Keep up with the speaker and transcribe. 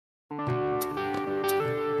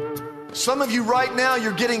Some of you right now,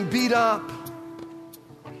 you're getting beat up.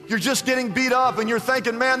 You're just getting beat up and you're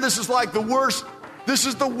thinking, man, this is like the worst. This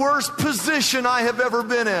is the worst position I have ever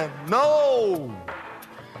been in. No.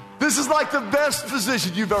 This is like the best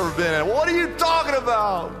position you've ever been in. What are you talking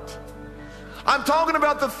about? I'm talking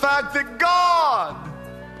about the fact that God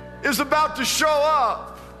is about to show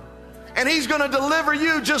up and He's going to deliver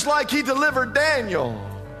you just like He delivered Daniel.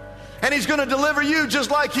 And He's going to deliver you just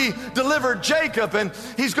like He delivered Jacob. And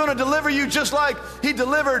He's going to deliver you just like He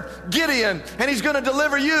delivered Gideon. And He's going to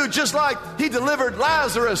deliver you just like He delivered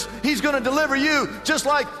Lazarus. He's going to deliver you just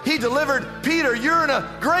like He delivered Peter. You're in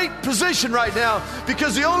a great position right now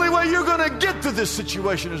because the only way you're going to get to this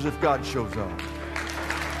situation is if God shows up.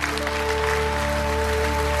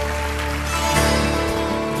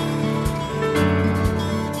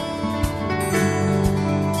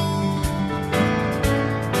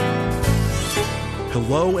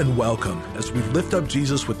 Hello and welcome as we lift up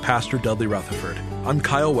Jesus with Pastor Dudley Rutherford. I'm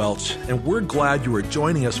Kyle Welch, and we're glad you are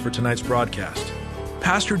joining us for tonight's broadcast.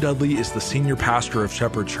 Pastor Dudley is the senior pastor of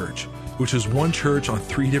Shepherd Church, which is one church on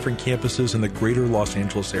 3 different campuses in the greater Los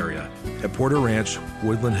Angeles area, at Porter Ranch,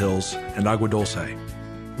 Woodland Hills, and Agua Dulce.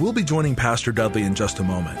 We'll be joining Pastor Dudley in just a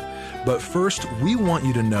moment, but first, we want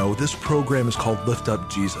you to know this program is called Lift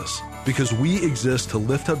Up Jesus, because we exist to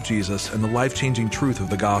lift up Jesus and the life-changing truth of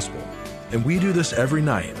the gospel. And we do this every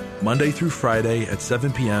night, Monday through Friday at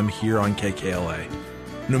 7 p.m. here on KKLA.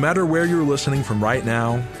 No matter where you're listening from right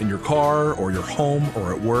now, in your car or your home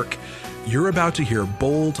or at work, you're about to hear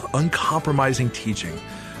bold, uncompromising teaching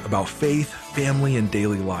about faith, family, and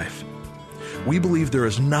daily life. We believe there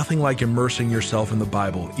is nothing like immersing yourself in the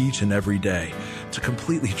Bible each and every day to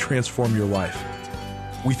completely transform your life.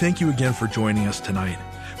 We thank you again for joining us tonight.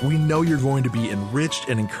 We know you're going to be enriched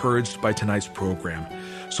and encouraged by tonight's program.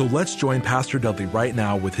 So let's join Pastor Dudley right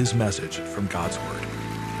now with his message from God's Word.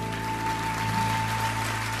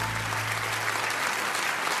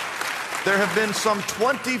 There have been some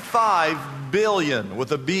 25 billion,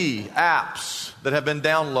 with a B, apps that have been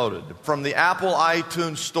downloaded from the Apple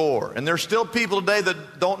iTunes Store. And there's still people today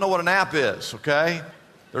that don't know what an app is, okay?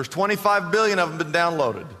 There's 25 billion of them been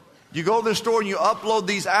downloaded. You go to the store and you upload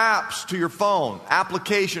these apps to your phone,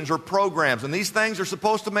 applications or programs, and these things are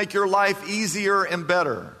supposed to make your life easier and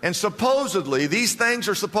better. And supposedly, these things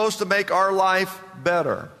are supposed to make our life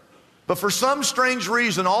better. But for some strange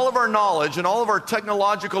reason, all of our knowledge and all of our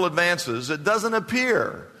technological advances, it doesn't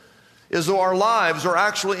appear as though our lives are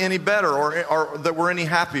actually any better or that we're any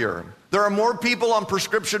happier. There are more people on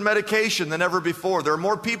prescription medication than ever before. There are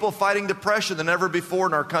more people fighting depression than ever before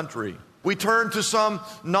in our country. We turn to some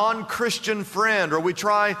non-Christian friend, or we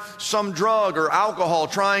try some drug or alcohol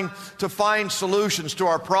trying to find solutions to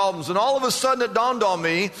our problems. And all of a sudden it dawned on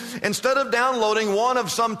me, instead of downloading one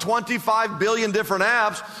of some 25 billion different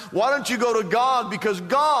apps, why don't you go to God? Because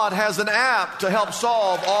God has an app to help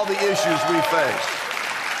solve all the issues we face.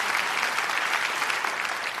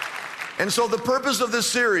 And so the purpose of this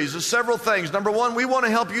series is several things. Number one, we want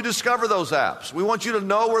to help you discover those apps. We want you to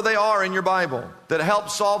know where they are in your Bible that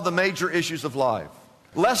help solve the major issues of life.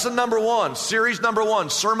 Lesson number one, series number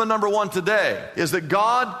one, sermon number one today is that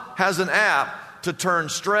God has an app to turn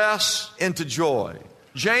stress into joy.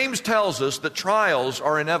 James tells us that trials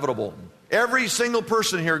are inevitable. Every single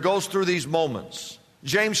person here goes through these moments.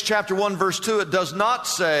 James chapter 1 verse 2, it does not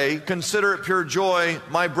say, consider it pure joy,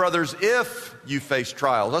 my brothers, if you face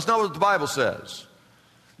trials. That's not what the Bible says.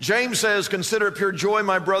 James says, consider it pure joy,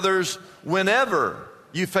 my brothers, whenever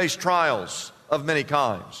you face trials of many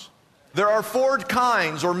kinds. There are 4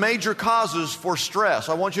 kinds or major causes for stress.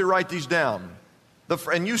 I want you to write these down.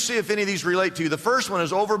 And you see if any of these relate to you. The first one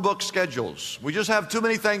is overbooked schedules. We just have too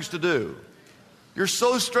many things to do. You're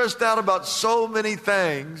so stressed out about so many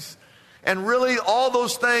things. And really, all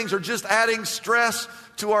those things are just adding stress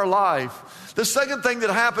to our life. The second thing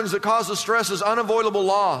that happens that causes stress is unavoidable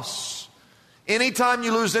loss. Anytime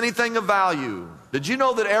you lose anything of value. Did you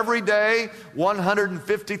know that every day,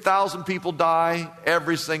 150,000 people die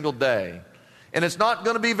every single day? And it's not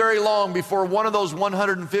going to be very long before one of those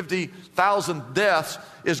 150,000 deaths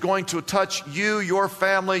is going to touch you, your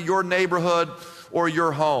family, your neighborhood, or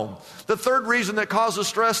your home. The third reason that causes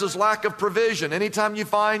stress is lack of provision. Anytime you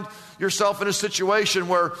find yourself in a situation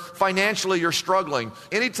where financially you're struggling,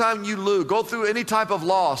 anytime you go through any type of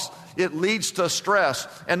loss, it leads to stress.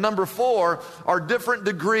 And number 4 are different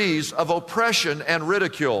degrees of oppression and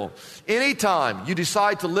ridicule. Anytime you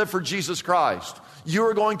decide to live for Jesus Christ, you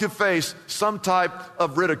are going to face some type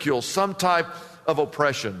of ridicule, some type of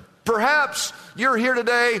oppression. Perhaps you're here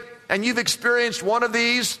today and you've experienced one of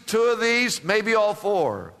these, 2 of these, maybe all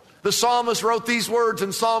 4. The psalmist wrote these words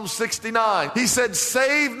in Psalm 69. He said,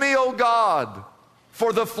 "Save me, O God,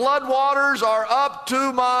 for the floodwaters are up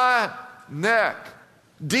to my neck.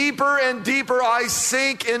 Deeper and deeper I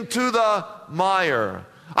sink into the mire.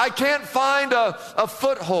 I can't find a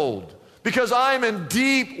foothold because I'm in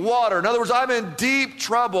deep water." In other words, I'm in deep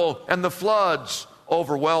trouble and the floods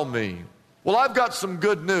overwhelm me. Well, I've got some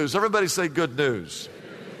good news. Everybody say good news.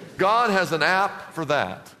 God has an app for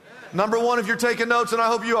that. Number one, if you're taking notes, and I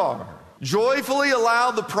hope you are, joyfully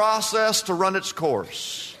allow the process to run its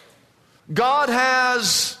course. God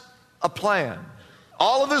has a plan.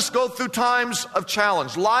 All of us go through times of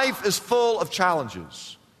challenge. Life is full of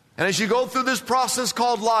challenges. And as you go through this process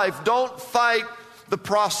called life, don't fight the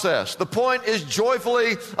process. The point is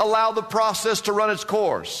joyfully allow the process to run its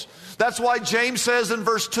course. That's why James says in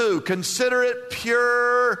verse 2, consider it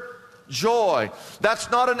pure joy. That's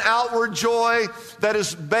not an outward joy that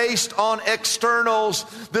is based on externals.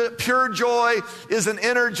 The pure joy is an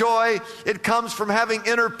inner joy. It comes from having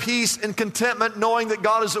inner peace and contentment, knowing that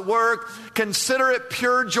God is at work. Consider it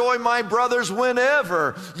pure joy, my brothers,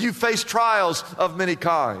 whenever you face trials of many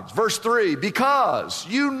kinds. Verse 3, because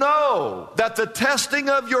you know that the testing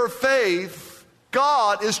of your faith,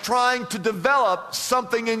 God is trying to develop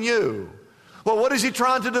something in you. Well, what is He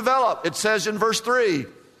trying to develop? It says in verse 3,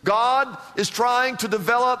 God is trying to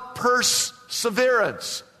develop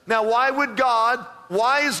perseverance. Now, why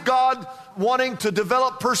is God wanting to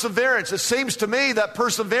develop perseverance? It seems to me that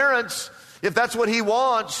perseverance, if that's what He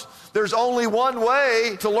wants, there's only one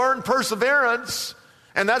way to learn perseverance,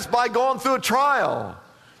 and that's by going through a trial.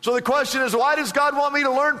 So the question is, why does God want me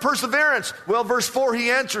to learn perseverance? Well, verse 4, He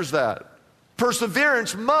answers that.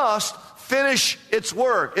 Perseverance must finish its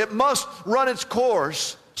work. It must run its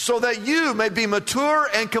course, so that you may be mature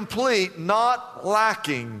and complete, not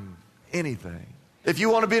lacking anything. If you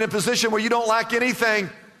want to be in a position where you don't lack anything,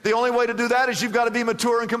 the only way to do that is you've got to be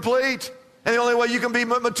mature and complete. And the only way you can be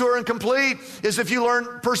mature and complete is if you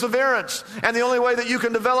learn perseverance. And the only way that you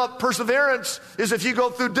can develop perseverance is if you go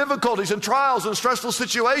through difficulties and trials and stressful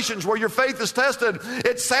situations where your faith is tested.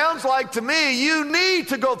 It sounds like to me you need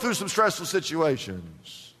to go through some stressful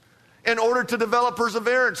situations in order to develop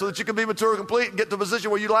perseverance so that you can be mature and complete and get to a position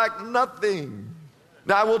where you lack nothing.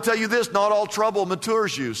 Now, I will tell you this, not all trouble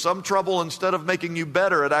matures you. Some trouble, instead of making you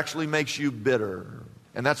better, it actually makes you bitter.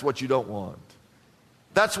 And that's what you don't want.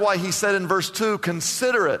 That's why He said in verse 2,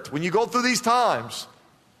 consider it. When you go through these times,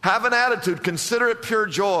 have an attitude, consider it pure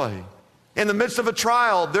joy. In the midst of a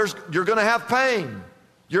trial, you're going to have pain.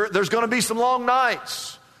 There's going to be some long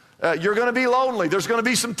nights. You're going to be lonely. There's going to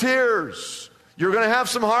be some tears. You're going to have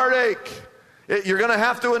some heartache. You're going to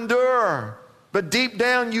have to endure. But deep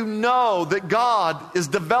down you know that God is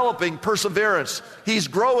developing perseverance. He's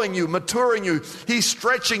growing you, maturing you. He's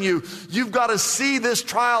stretching you. You've got to see this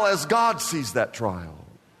trial as God sees that trial.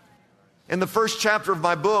 In the first chapter of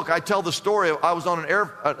my book, I tell the story. I was on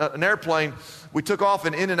an airplane. We took off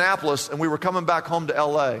in Indianapolis and we were coming back home to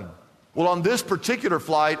L.A. Well, on this particular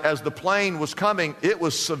flight, as the plane was coming, it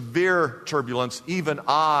was severe turbulence. Even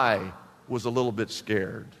I was a little bit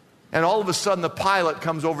scared. And all of a sudden the pilot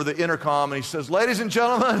comes over the intercom and he says, ladies and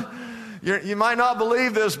gentlemen, you might not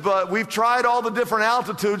believe this, but we've tried all the different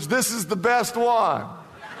altitudes. This is the best one.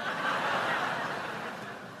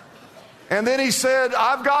 And then he said,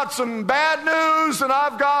 I've got some bad news and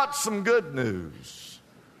I've got some good news.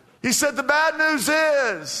 He said, the bad news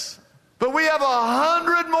is, but we have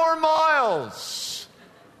 100 more miles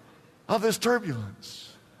of this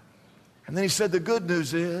turbulence. And then he said, the good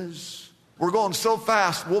news is, we're going so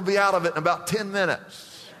fast, we'll be out of it in about 10 minutes.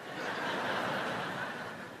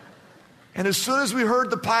 And as soon as we heard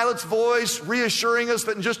the pilot's voice reassuring us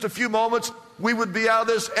that in just a few moments we would be out of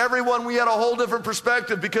this, we had a whole different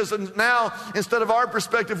perspective, because now, instead of our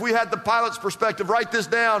perspective, we had the pilot's perspective. Write this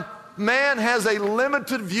down. Man has a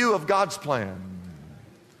limited view of God's plan.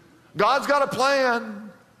 God's got a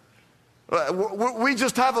plan. We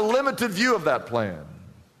just have a limited view of that plan.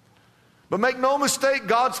 But make no mistake,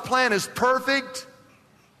 God's plan is perfect.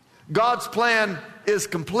 God's plan is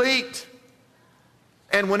complete.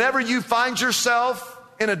 And whenever you find yourself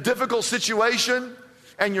in a difficult situation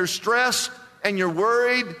and you're stressed and you're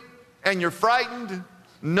worried and you're frightened,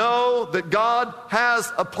 know that God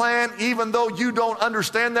has a plan even though you don't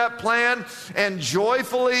understand that plan, and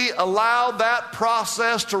joyfully allow that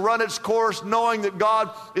process to run its course, knowing that God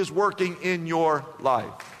is working in your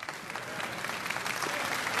life.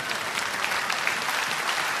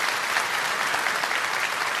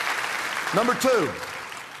 Number 2,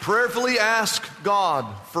 prayerfully ask God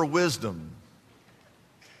for wisdom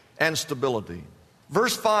and stability.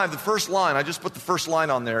 Verse 5, the first line, I just put the first line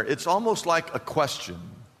on there. It's almost like a question.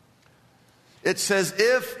 It says,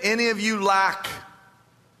 if any of you lack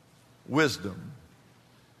wisdom.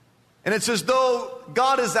 And it's as though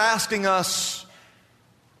God is asking us,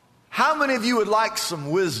 how many of you would like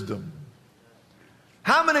some wisdom?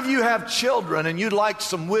 How many of you have children and you'd like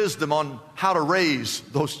some wisdom on how to raise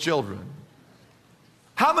those children?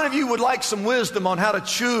 How many of you would like some wisdom on how to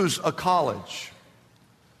choose a college?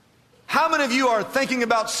 How many of you are thinking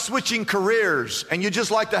about switching careers and you'd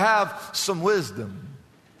just like to have some wisdom?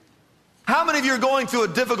 How many of you are going through a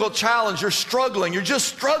difficult challenge? You're struggling. You're just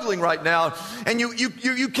struggling right now. And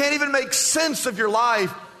you can't even make sense of your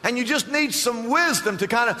life. And you just need some wisdom to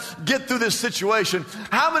kind of get through this situation.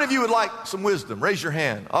 How many of you would like some wisdom? Raise your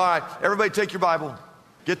hand. All right, everybody take your Bible.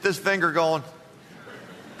 Get this finger going.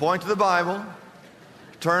 Point to the Bible.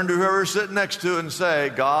 Turn to whoever's sitting next to it and say,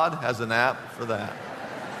 God has an app for that.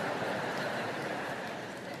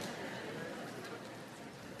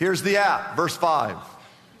 Here's the app, verse 5.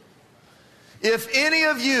 If any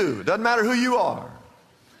of you, doesn't matter who you are,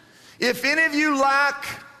 if any of you lack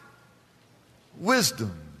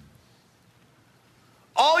wisdom,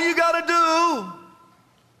 all you got to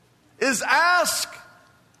do is ask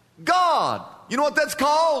God. You know what that's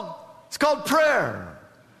called? It's called prayer.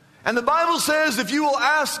 And the Bible says if you will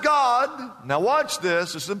ask God, now watch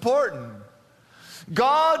this, it's important.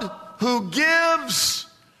 God who gives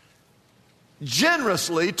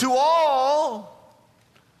generously to all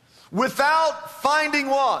without finding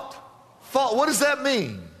what? Fault. What does that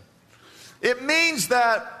mean? It means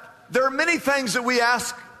that there are many things that we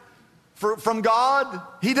ask from God.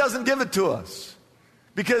 He doesn't give it to us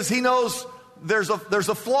because He knows there's a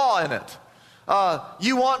flaw in it.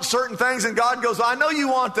 You want certain things and God goes, I know you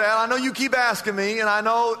want that. I know you keep asking me and I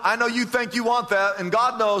know you think you want that. And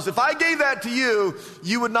God knows if I gave that to you,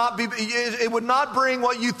 it would not bring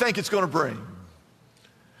what you think it's going to bring.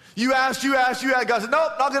 You asked. God said,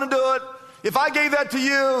 nope, not going to do it. If I gave that to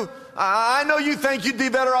you, I know you think you'd be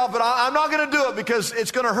better off, but I'm not going to do it because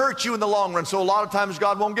it's going to hurt you in the long run. So a lot of times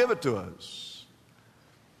God won't give it to us.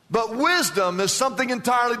 But wisdom is something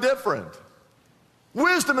entirely different.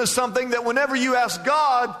 Wisdom is something that whenever you ask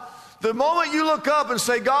God, the moment you look up and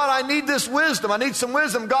say, God, I need this wisdom, I need some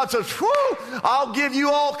wisdom, God says, whew, I'll give you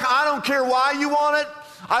all. I don't care why you want it.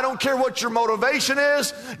 I don't care what your motivation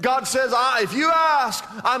is. God says, if you ask,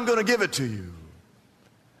 I'm going to give it to you.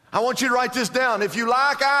 I want you to write this down. If you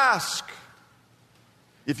lack, ask.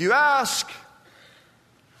 If you ask,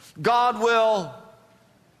 God will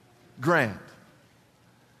grant.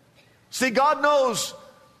 See, God knows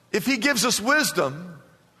if He gives us wisdom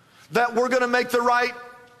that we're going to make the right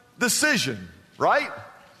decision, right?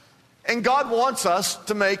 And God wants us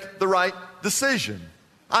to make the right decision.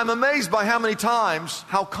 I'm amazed by how many times,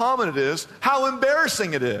 how common it is, how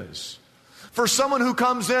embarrassing it is. For someone who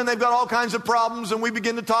comes in, they've got all kinds of problems, and we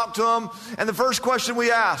begin to talk to them, and the first question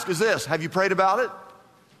we ask is this: have you prayed about it?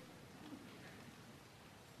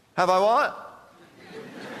 Have I what?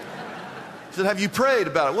 I said, have you prayed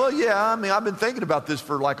about it? Well, yeah, I've been thinking about this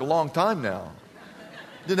for like a long time now.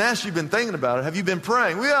 Didn't ask you been thinking about it. Have you been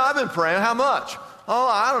praying? Well, yeah, I've been praying. How much? Oh,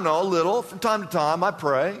 I don't know, a little. From time to time, I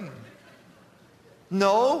pray.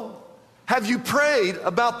 No. Have you prayed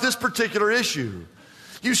about this particular issue?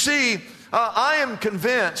 You see, I am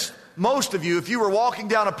convinced most of you, if you were walking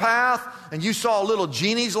down a path and you saw a little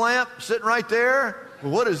genie's lamp sitting right there,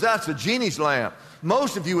 well, what is that? It's a genie's lamp.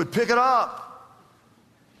 Most of you would pick it up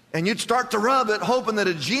and you'd start to rub it, hoping that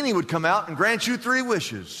a genie would come out and grant you 3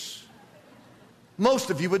 wishes. Most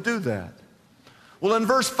of you would do that. Well, in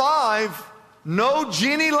verse 5, no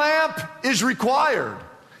genie lamp is required.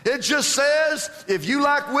 It just says, if you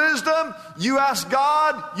lack wisdom, you ask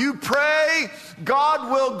God, you pray,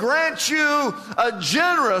 God will grant you a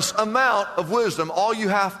generous amount of wisdom. All you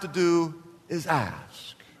have to do is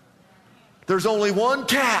ask. There's only one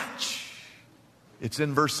catch. It's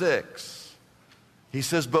in verse 6. He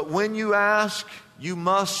says, but when you ask, you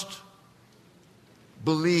must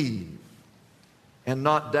believe and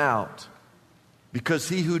not doubt. Because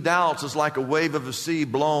he who doubts is like a wave of the sea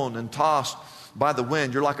blown and tossed by the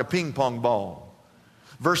wind. You're like a ping pong ball.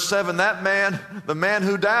 Verse 7, that man, the man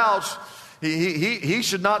who doubts, he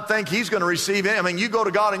should not think he's going to receive it. I mean, you go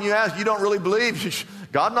to God and you ask, you don't really believe,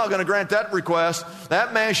 God's not going to grant that request.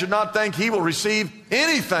 That man should not think he will receive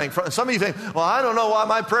anything. Some of you think, well, I don't know why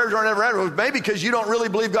my prayers aren't ever answered. Maybe because you don't really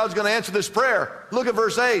believe God's going to answer this prayer. Look at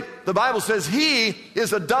verse 8. The Bible says he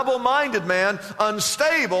is a double-minded man,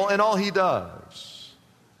 unstable in all he does.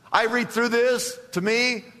 I read through this, to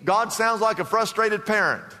me, God sounds like a frustrated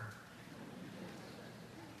parent.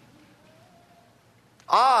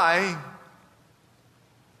 I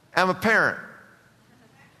am a parent.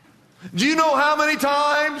 Do you know how many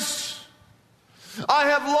times I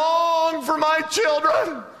have longed for my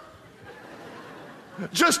children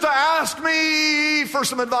just to ask me for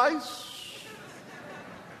some advice.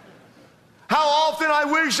 How often I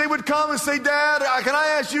wish they would come and say, Dad, can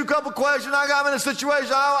I ask you a couple questions? I'm in a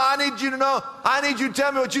situation. I need you to know. I need you to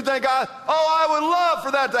tell me what you think. I would love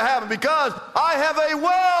for that to happen because I have a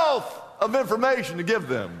wealth of information to give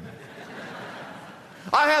them.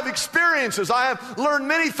 I have experiences. I have learned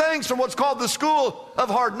many things from what's called the school of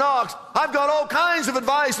hard knocks. I've got all kinds of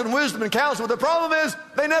advice and wisdom and counsel. But the problem is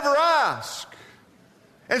they never ask.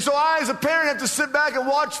 And so I, as a parent, have to sit back and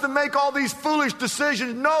watch them make all these foolish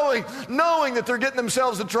decisions, knowing that they're getting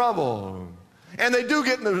themselves in trouble. And they do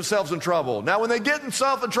get themselves in trouble. Now, when they get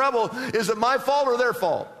themselves in trouble, is it my fault or their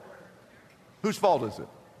fault? Whose fault is it?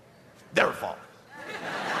 Their fault.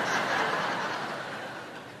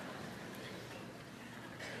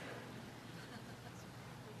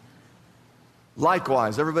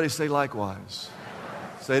 Likewise. Everybody say likewise.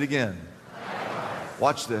 Say it again. Likewise.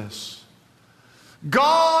 Watch this.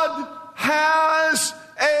 God has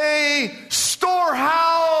a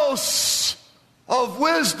storehouse of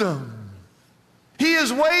wisdom. He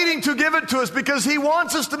is waiting to give it to us because He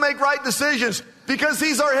wants us to make right decisions, because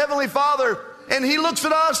He's our Heavenly Father. And He looks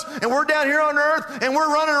at us, and we're down here on earth, and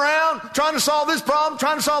we're running around trying to solve this problem,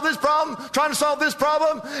 trying to solve this problem, trying to solve this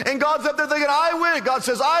problem. And God's up there thinking, I wish. God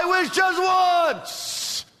says, I wish just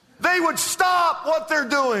once they would stop what they're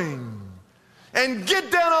doing and get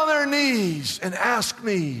down on their knees and ask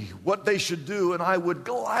me what they should do, and I would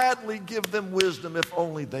gladly give them wisdom if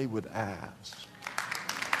only they would ask.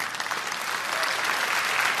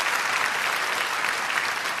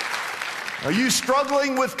 Are you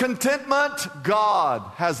struggling with contentment? God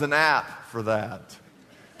has an app for that.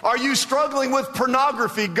 Are you struggling with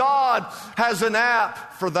pornography? God has an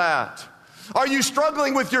app for that. Are you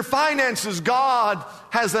struggling with your finances? God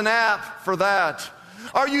has an app for that.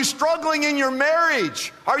 Are you struggling in your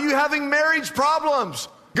marriage? Are you having marriage problems?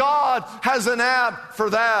 God has an app for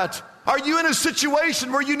that. Are you in a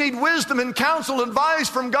situation where you need wisdom and counsel, advice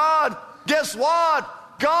from God? Guess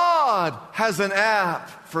what? God has an app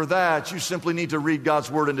for that. You simply need to read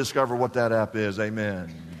God's Word and discover what that app is.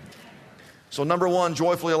 Amen. So number one,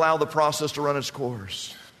 joyfully allow the process to run its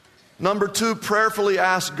course. Number two, prayerfully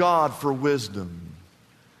ask God for wisdom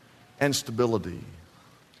and stability.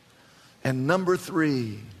 And number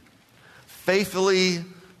three, faithfully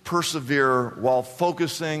persevere while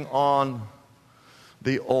focusing on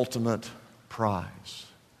the ultimate prize.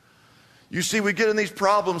 You see, we get in these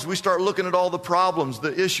problems, we start looking at all the problems,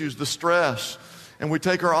 the issues, the stress, and we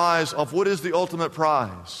take our eyes off what is the ultimate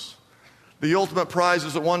prize. The ultimate prize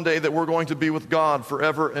is that one day that we're going to be with God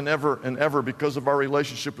forever and ever and ever because of our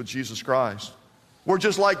relationship with Jesus Christ. We're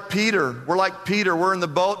just like Peter. We're like Peter. We're in the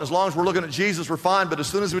boat, and as long as we're looking at Jesus, we're fine. But as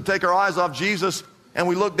soon as we take our eyes off Jesus and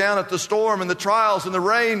we look down at the storm and the trials and the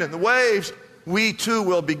rain and the waves, we too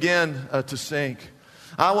will begin to sink.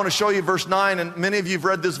 I want to show you verse 9, and many of you have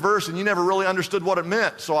read this verse and you never really understood what it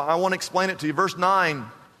meant. So I want to explain it to you. Verse 9,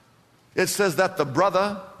 it says that the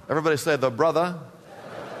brother, everybody say the brother.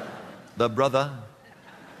 The brother.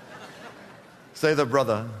 Say the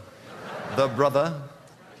brother. The brother.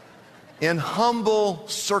 In humble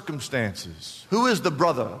circumstances. Who is the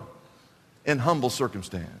brother in humble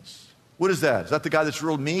circumstance? What is that? Is that the guy that's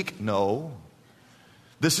real meek? No.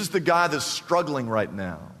 This is the guy that's struggling right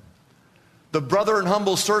now. The brother in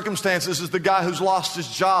humble circumstances is the guy who's lost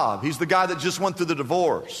his job. He's the guy that just went through the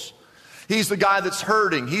divorce. He's the guy that's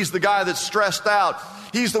hurting. He's the guy that's stressed out.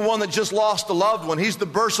 He's the one that just lost a loved one. He's the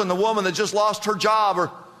person, the woman that just lost her job,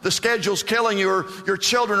 or the schedule's killing you, or your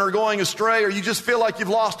children are going astray, or you just feel like you've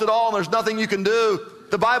lost it all and there's nothing you can do.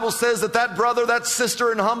 The Bible says that brother, that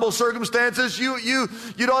sister in humble circumstances, you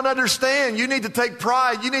don't understand. You need to take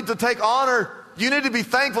pride. You need to take honor. You need to be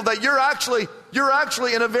thankful that you're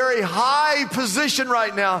actually in a very high position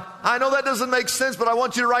right now. I know that doesn't make sense, but I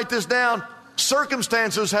want you to write this down.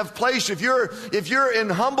 Circumstances have placed you. If you're in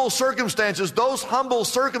humble circumstances, those humble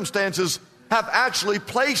circumstances have actually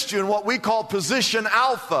placed you in what we call position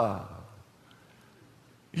alpha.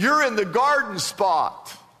 You're in the garden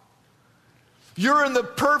spot. You're in the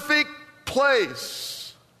perfect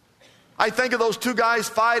place. I think of those two guys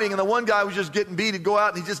fighting, and the one guy was just getting beat. He'd go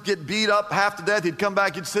out and he'd just get beat up half to death. He'd come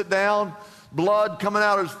back, he'd sit down, blood coming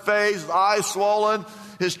out of his face, his eyes swollen.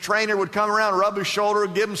 His trainer would come around, rub his shoulder,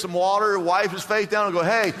 give him some water, wipe his face down and go,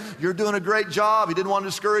 hey, you're doing a great job. He didn't want to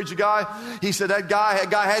discourage the guy. He said, that guy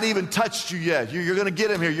hadn't even touched you yet. You're going to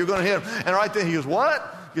get him here. You're going to hit him. And right then he goes,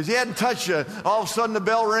 what? because he hadn't touched you. All of a sudden the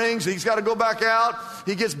bell rings. He's got to go back out.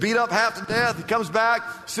 He gets beat up half to death. He comes back,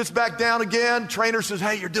 sits back down again. Trainer says,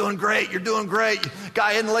 hey, you're doing great. You're doing great.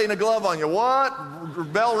 Guy hadn't laying a glove on you. What?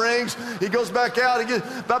 Bell rings. He goes back out. He gets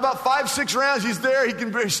about 5-6 rounds. He's there.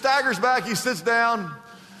 He staggers back. He sits down.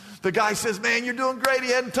 The guy says, man, you're doing great.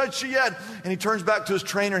 He hadn't touched you yet. And he turns back to his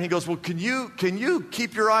trainer and he goes, well, can you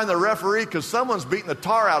keep your eye on the referee? Because someone's beating the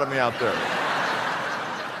tar out of me out there.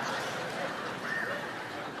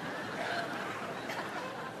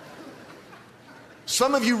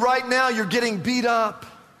 Some of you right now, you're getting beat up.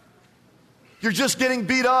 You're just getting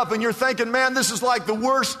beat up and you're thinking, man, this is like the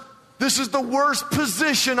worst. This is the worst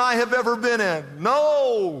position I have ever been in.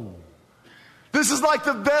 No. This is like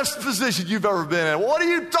the best position you've ever been in. What are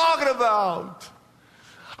you talking about?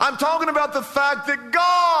 I'm talking about the fact that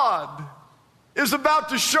God is about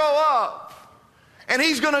to show up. And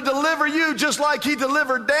He's going to deliver you just like He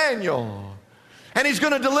delivered Daniel. And He's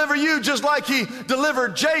going to deliver you just like He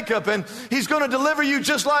delivered Jacob. And He's going to deliver you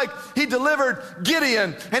just like He delivered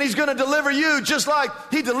Gideon. And He's going to deliver you just like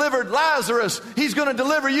He delivered Lazarus. He's going to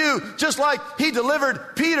deliver you just like He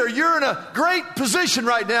delivered Peter. You're in a great position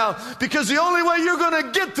right now because the only way you're going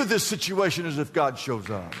to get to this situation is if God shows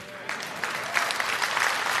up.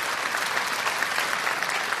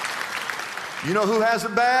 You know who has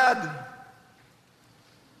it bad?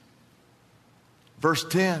 Verse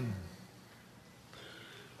 10.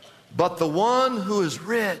 But the one who is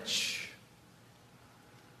rich,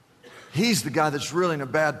 he's the guy that's really in a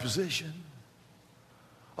bad position.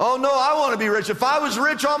 Oh no, I want to be rich. If I was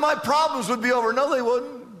rich, all my problems would be over. No, they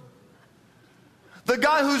wouldn't. The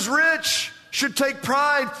guy who's rich should take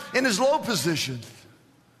pride in his low position.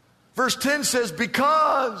 Verse 10 says,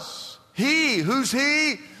 because he, who's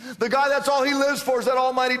he? The guy that's all he lives for is that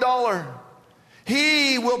almighty dollar.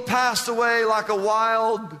 He will pass away like a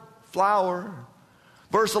wild flower.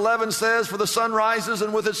 Verse 11 says, for the sun rises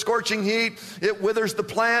and with its scorching heat, it withers the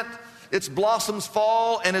plant, its blossoms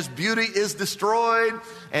fall and its beauty is destroyed.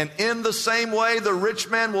 And in the same way, the rich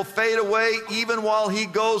man will fade away even while he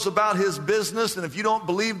goes about his business. And if you don't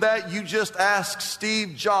believe that, you just ask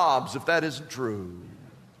Steve Jobs if that isn't true.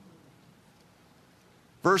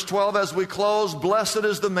 Verse 12, as we close, blessed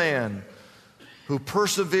is the man who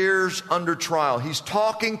perseveres under trial. He's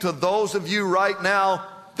talking to those of you right now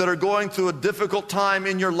that are going through a difficult time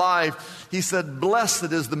in your life. He said,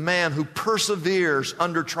 blessed is the man who perseveres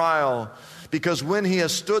under trial, because when he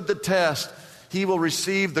has stood the test, he will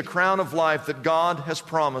receive the crown of life that God has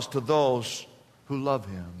promised to those who love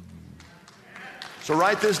Him. So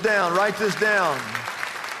write this down, write this down.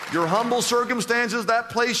 Your humble circumstances, that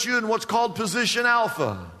place you in what's called position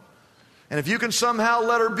alpha. And if you can somehow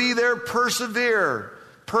let her be there, persevere.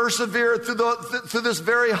 Persevere through this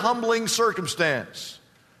very humbling circumstance.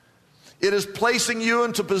 It is placing you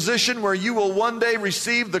into position where you will one day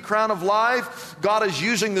receive the crown of life. God is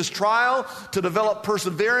using this trial to develop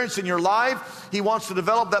perseverance in your life. He wants to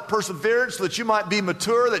develop that perseverance so that you might be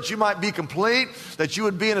mature, that you might be complete, that you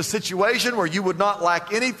would be in a situation where you would not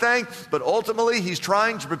lack anything. But ultimately, He's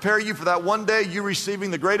trying to prepare you for that one day you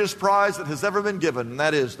receiving the greatest prize that has ever been given, and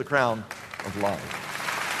that is the crown of life.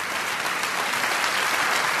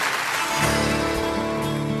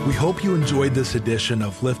 We hope you enjoyed this edition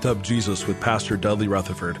of Lift Up Jesus with Pastor Dudley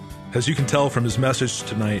Rutherford. As you can tell from his message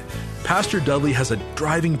tonight, Pastor Dudley has a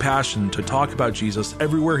driving passion to talk about Jesus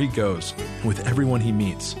everywhere he goes and with everyone he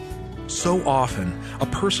meets. So often, a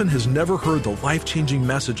person has never heard the life-changing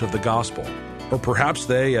message of the gospel, or perhaps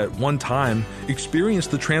they, at one time, experienced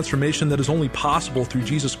the transformation that is only possible through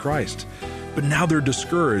Jesus Christ, but now they're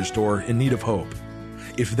discouraged or in need of hope.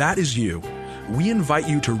 If that is you, we invite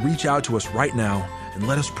you to reach out to us right now and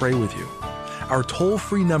let us pray with you. Our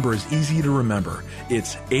toll-free number is easy to remember.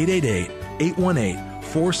 It's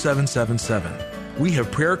 888-818-4777. We have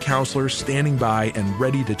prayer counselors standing by and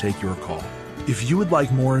ready to take your call. If you would like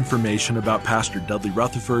more information about Pastor Dudley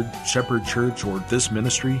Rutherford, Shepherd Church, or this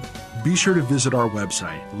ministry, be sure to visit our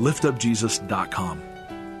website, liftupjesus.com.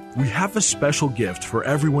 We have a special gift for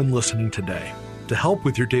everyone listening today to help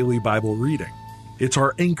with your daily Bible reading. It's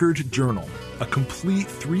our Anchored Journal, a complete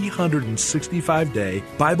 365-day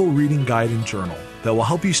Bible reading guide and journal that will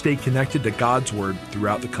help you stay connected to God's Word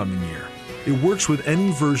throughout the coming year. It works with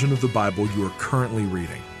any version of the Bible you are currently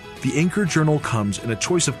reading. The Anchored Journal comes in a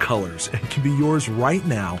choice of colors and can be yours right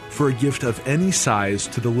now for a gift of any size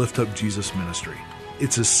to the Lift Up Jesus ministry.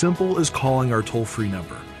 It's as simple as calling our toll-free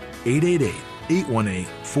number,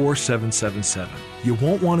 888-818-4777. You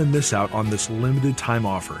won't want to miss out on this limited time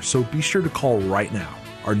offer, so be sure to call right now.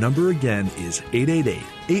 Our number again is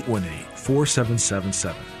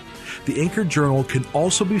 888-818-4777. The Anchored Journal can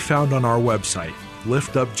also be found on our website,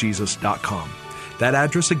 liftupjesus.com. That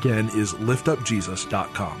address again is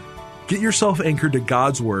liftupjesus.com. Get yourself anchored to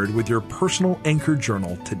God's Word with your personal anchor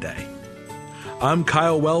journal today. I'm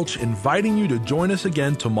Kyle Welch, inviting you to join us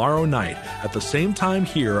again tomorrow night at the same time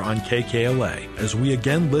here on KKLA as we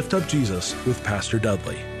again lift up Jesus with Pastor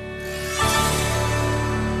Dudley.